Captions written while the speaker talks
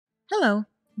Hello,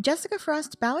 Jessica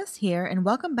Frost-Ballas here, and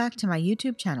welcome back to my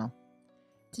YouTube channel.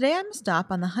 Today I'm a stop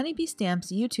on the Honeybee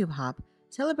Stamps YouTube hop,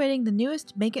 celebrating the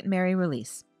newest Make It Merry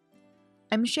release.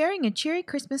 I'm sharing a cheery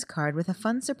Christmas card with a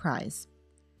fun surprise.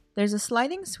 There's a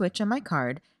sliding switch on my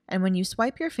card, and when you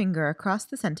swipe your finger across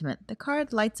the sentiment, the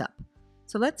card lights up.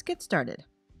 So let's get started.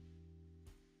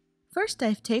 First,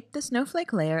 I've taped the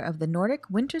snowflake layer of the Nordic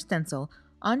winter stencil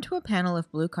onto a panel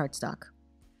of blue cardstock.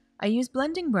 I use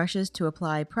blending brushes to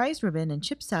apply prize ribbon and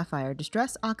chipped sapphire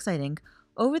distress oxide ink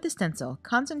over the stencil,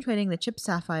 concentrating the chipped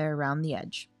sapphire around the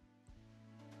edge.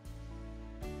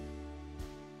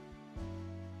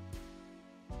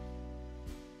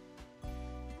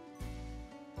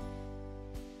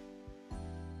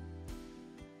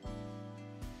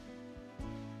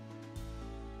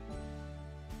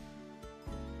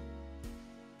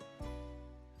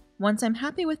 Once I'm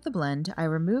happy with the blend, I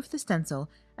remove the stencil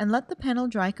and let the panel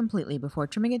dry completely before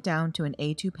trimming it down to an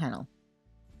A2 panel.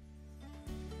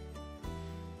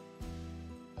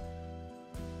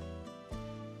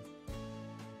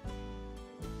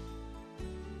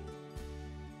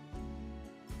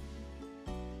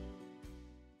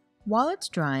 While it's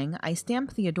drying, I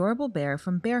stamp the adorable bear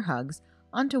from Bear Hugs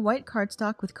onto white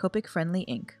cardstock with Copic-friendly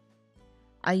ink.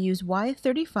 I use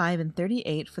Y35 and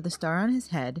 38 for the star on his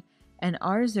head, and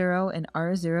R0 and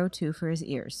R02 for his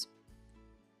ears.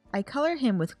 I color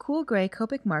him with cool gray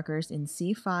Copic markers in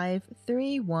C5,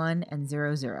 3, 1, and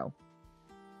 00.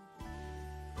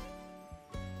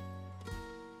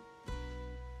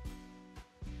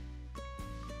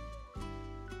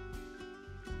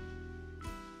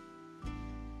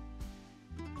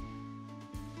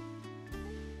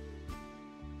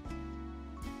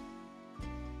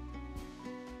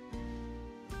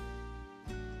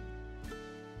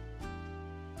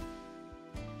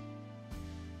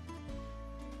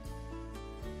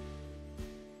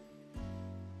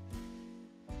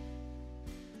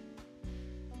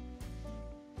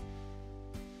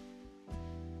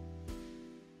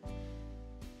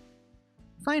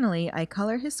 Finally, I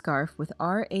color his scarf with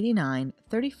R89,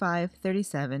 35,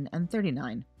 37, and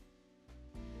 39.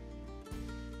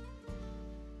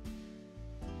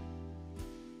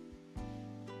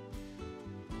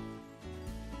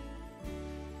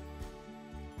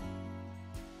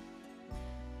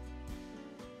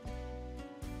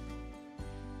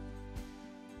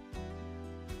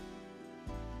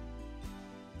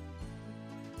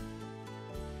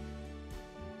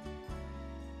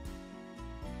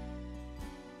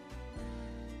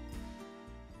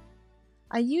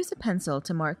 I use a pencil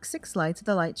to mark 6 lights of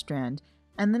the light strand,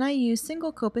 and then I use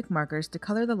single Copic markers to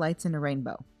color the lights in a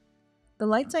rainbow. The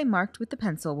lights I marked with the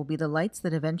pencil will be the lights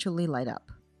that eventually light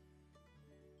up.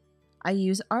 I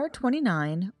use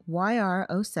R29,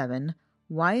 YR07,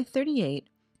 Y38,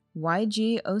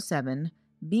 YG07,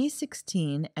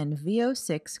 B16, and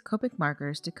V06 Copic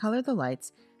markers to color the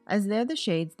lights, as they're the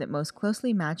shades that most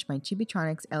closely match my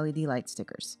Chibitronics LED light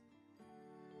stickers.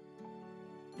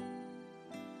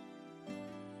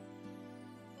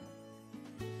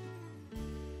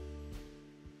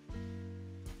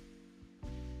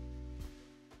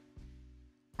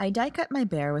 I die cut my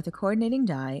bear with a coordinating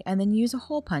die and then use a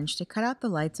hole punch to cut out the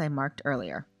lights I marked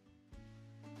earlier.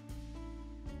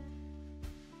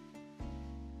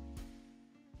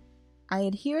 I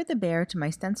adhere the bear to my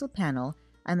stencil panel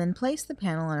and then place the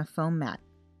panel on a foam mat.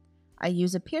 I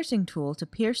use a piercing tool to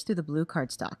pierce through the blue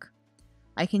cardstock.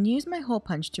 I can use my hole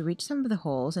punch to reach some of the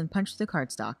holes and punch the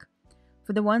cardstock.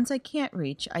 For the ones I can't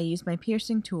reach, I use my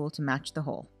piercing tool to match the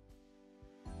hole.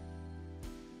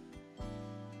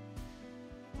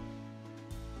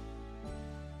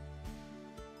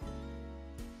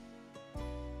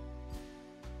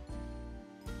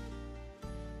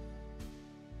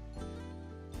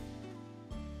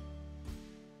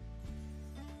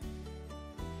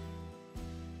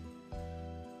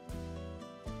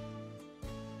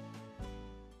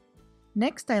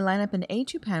 Next, I line up an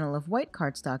A2 panel of white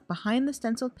cardstock behind the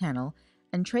stenciled panel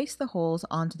and trace the holes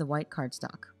onto the white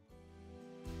cardstock.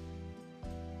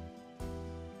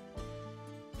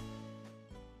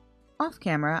 Off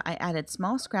camera, I added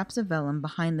small scraps of vellum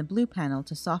behind the blue panel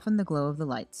to soften the glow of the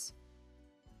lights.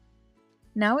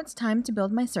 Now it's time to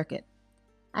build my circuit.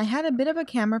 I had a bit of a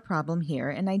camera problem here,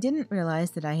 and I didn't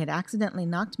realize that I had accidentally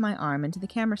knocked my arm into the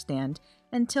camera stand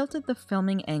and tilted the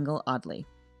filming angle oddly.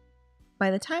 By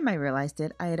the time I realized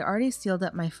it, I had already sealed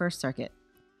up my first circuit.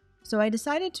 So I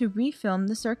decided to refilm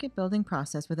the circuit building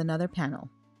process with another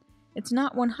panel. It's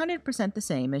not 100% the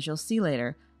same, as you'll see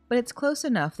later, but it's close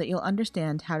enough that you'll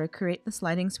understand how to create the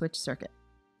sliding switch circuit.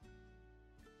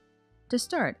 To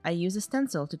start, I use a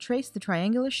stencil to trace the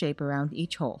triangular shape around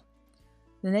each hole.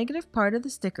 The negative part of the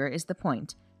sticker is the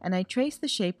point, and I trace the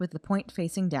shape with the point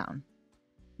facing down.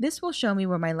 This will show me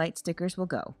where my light stickers will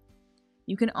go.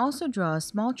 You can also draw a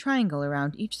small triangle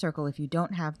around each circle if you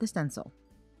don't have the stencil.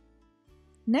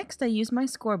 Next, I use my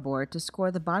scoreboard to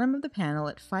score the bottom of the panel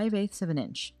at 5/8 of an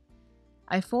inch.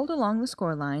 I fold along the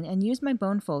score line and use my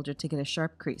bone folder to get a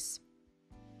sharp crease.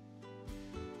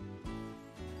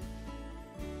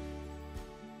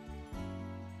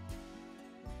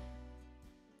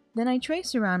 Then I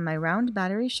trace around my round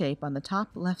battery shape on the top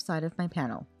left side of my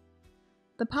panel.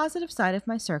 The positive side of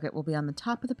my circuit will be on the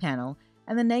top of the panel,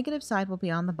 and the negative side will be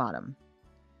on the bottom.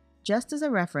 Just as a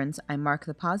reference, I mark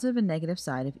the positive and negative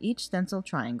side of each stencil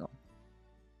triangle.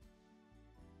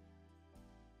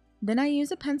 Then I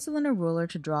use a pencil and a ruler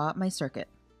to draw out my circuit.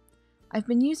 I've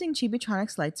been using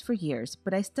Chibitronics lights for years,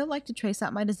 but I still like to trace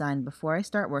out my design before I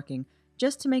start working,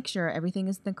 just to make sure everything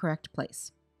is in the correct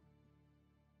place.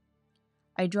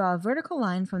 I draw a vertical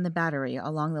line from the battery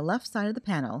along the left side of the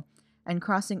panel, and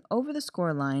crossing over the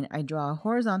score line, I draw a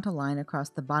horizontal line across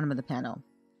the bottom of the panel.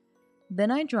 Then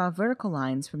I draw vertical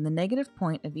lines from the negative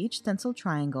point of each stencil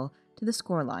triangle to the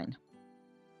score line.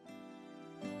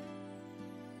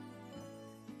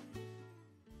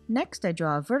 Next, I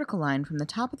draw a vertical line from the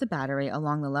top of the battery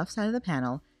along the left side of the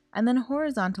panel, and then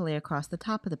horizontally across the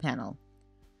top of the panel.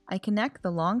 I connect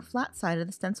the long flat side of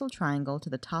the stencil triangle to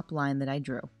the top line that I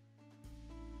drew.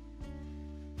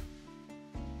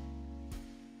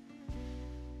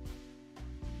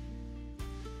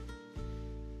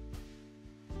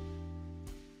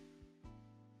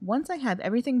 Once I have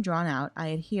everything drawn out, I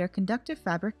adhere conductive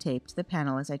fabric tape to the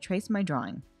panel as I trace my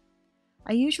drawing.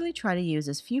 I usually try to use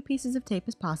as few pieces of tape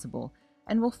as possible,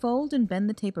 and will fold and bend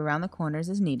the tape around the corners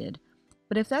as needed,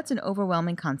 but if that's an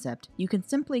overwhelming concept, you can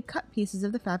simply cut pieces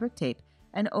of the fabric tape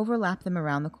and overlap them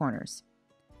around the corners.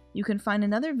 You can find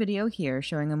another video here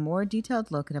showing a more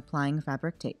detailed look at applying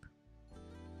fabric tape.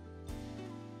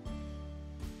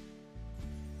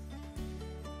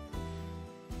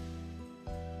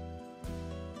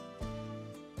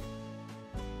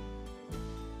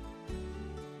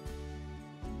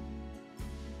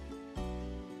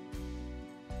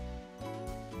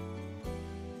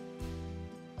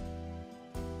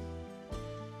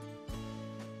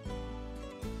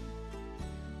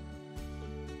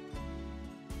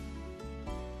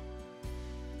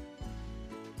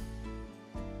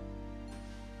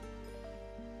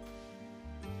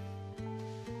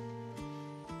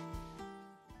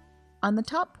 On the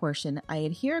top portion, I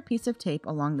adhere a piece of tape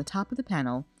along the top of the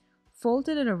panel, fold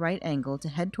it at a right angle to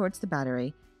head towards the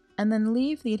battery, and then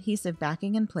leave the adhesive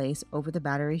backing in place over the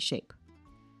battery shape.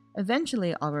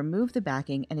 Eventually, I'll remove the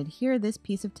backing and adhere this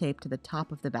piece of tape to the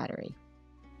top of the battery.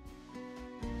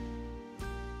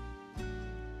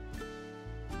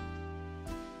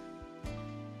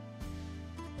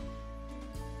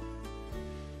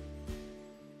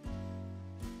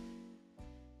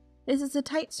 This is a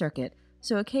tight circuit,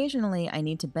 so occasionally I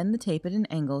need to bend the tape at an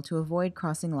angle to avoid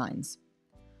crossing lines.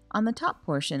 On the top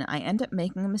portion, I end up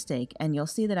making a mistake, and you'll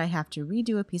see that I have to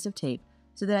redo a piece of tape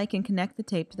so that I can connect the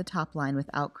tape to the top line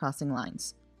without crossing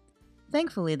lines.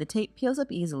 Thankfully, the tape peels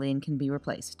up easily and can be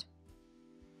replaced.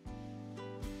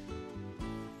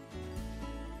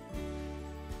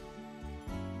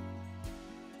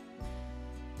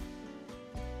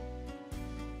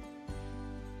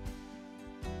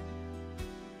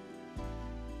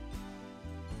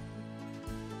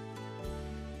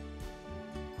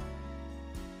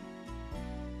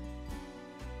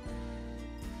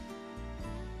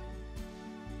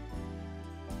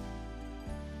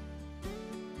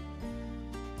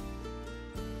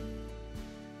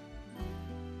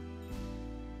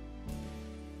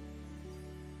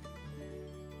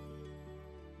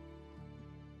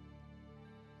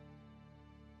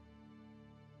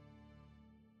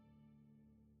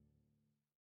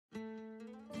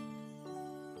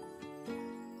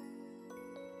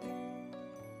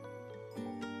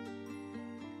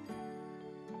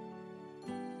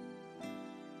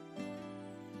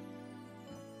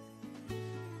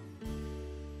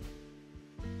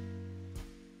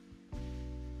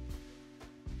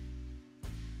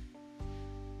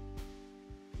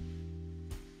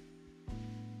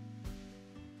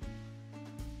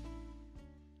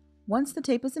 Once the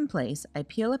tape is in place, I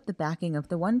peel up the backing of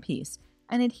the one piece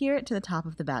and adhere it to the top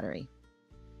of the battery.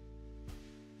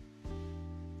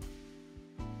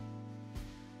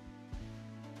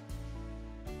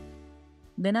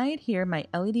 Then I adhere my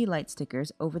LED light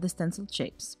stickers over the stenciled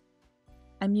shapes.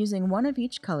 I'm using one of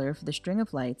each color for the string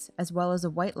of lights, as well as a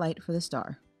white light for the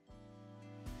star.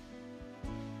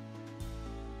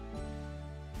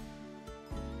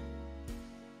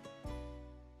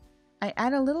 I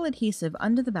add a little adhesive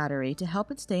under the battery to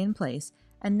help it stay in place,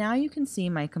 and now you can see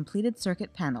my completed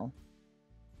circuit panel.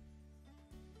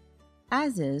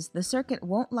 As is, the circuit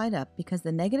won't light up because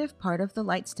the negative part of the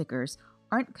light stickers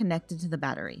aren't connected to the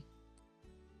battery.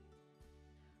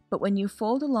 But when you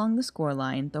fold along the score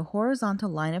line, the horizontal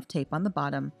line of tape on the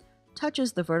bottom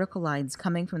touches the vertical lines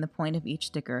coming from the point of each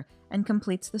sticker and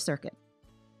completes the circuit.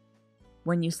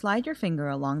 When you slide your finger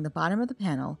along the bottom of the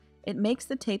panel, it makes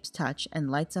the tapes touch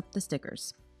and lights up the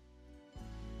stickers.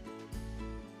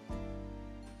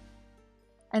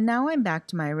 And now I'm back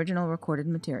to my original recorded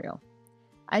material.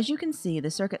 As you can see,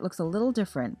 the circuit looks a little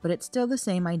different, but it's still the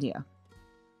same idea.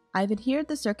 I've adhered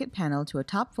the circuit panel to a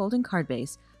top folding card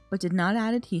base, but did not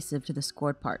add adhesive to the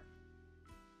scored part.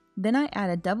 Then I add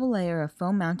a double layer of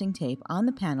foam mounting tape on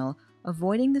the panel,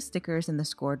 avoiding the stickers in the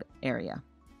scored area.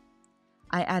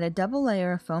 I add a double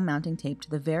layer of foam mounting tape to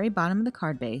the very bottom of the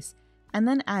card base, and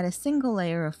then add a single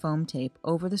layer of foam tape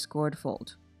over the scored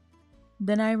fold.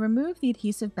 Then I remove the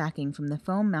adhesive backing from the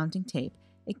foam mounting tape,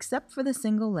 except for the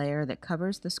single layer that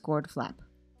covers the scored flap.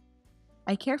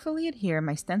 I carefully adhere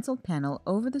my stenciled panel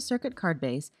over the circuit card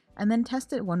base and then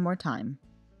test it one more time.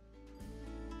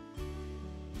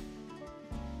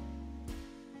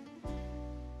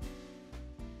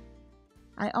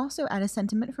 I also add a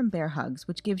sentiment from Bear Hugs,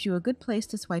 which gives you a good place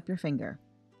to swipe your finger.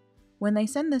 When they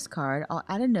send this card, I'll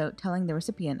add a note telling the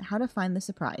recipient how to find the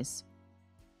surprise.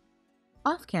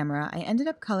 Off camera, I ended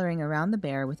up coloring around the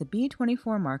bear with a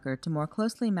B24 marker to more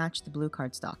closely match the blue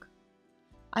cardstock.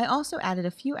 I also added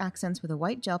a few accents with a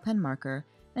white gel pen marker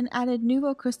and added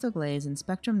Nuvo Crystal Glaze and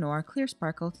Spectrum Noir Clear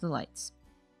Sparkle to the lights.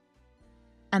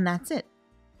 And that's it!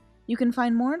 You can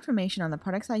find more information on the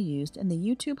products I used in the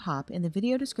YouTube hop in the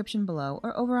video description below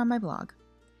or over on my blog.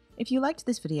 If you liked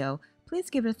this video, please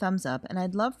give it a thumbs up, and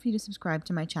I'd love for you to subscribe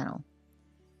to my channel.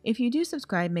 If you do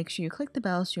subscribe, make sure you click the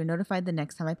bell so you're notified the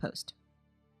next time I post.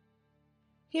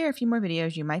 Here are a few more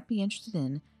videos you might be interested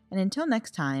in, and until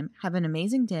next time, have an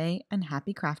amazing day and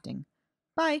happy crafting.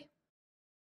 Bye!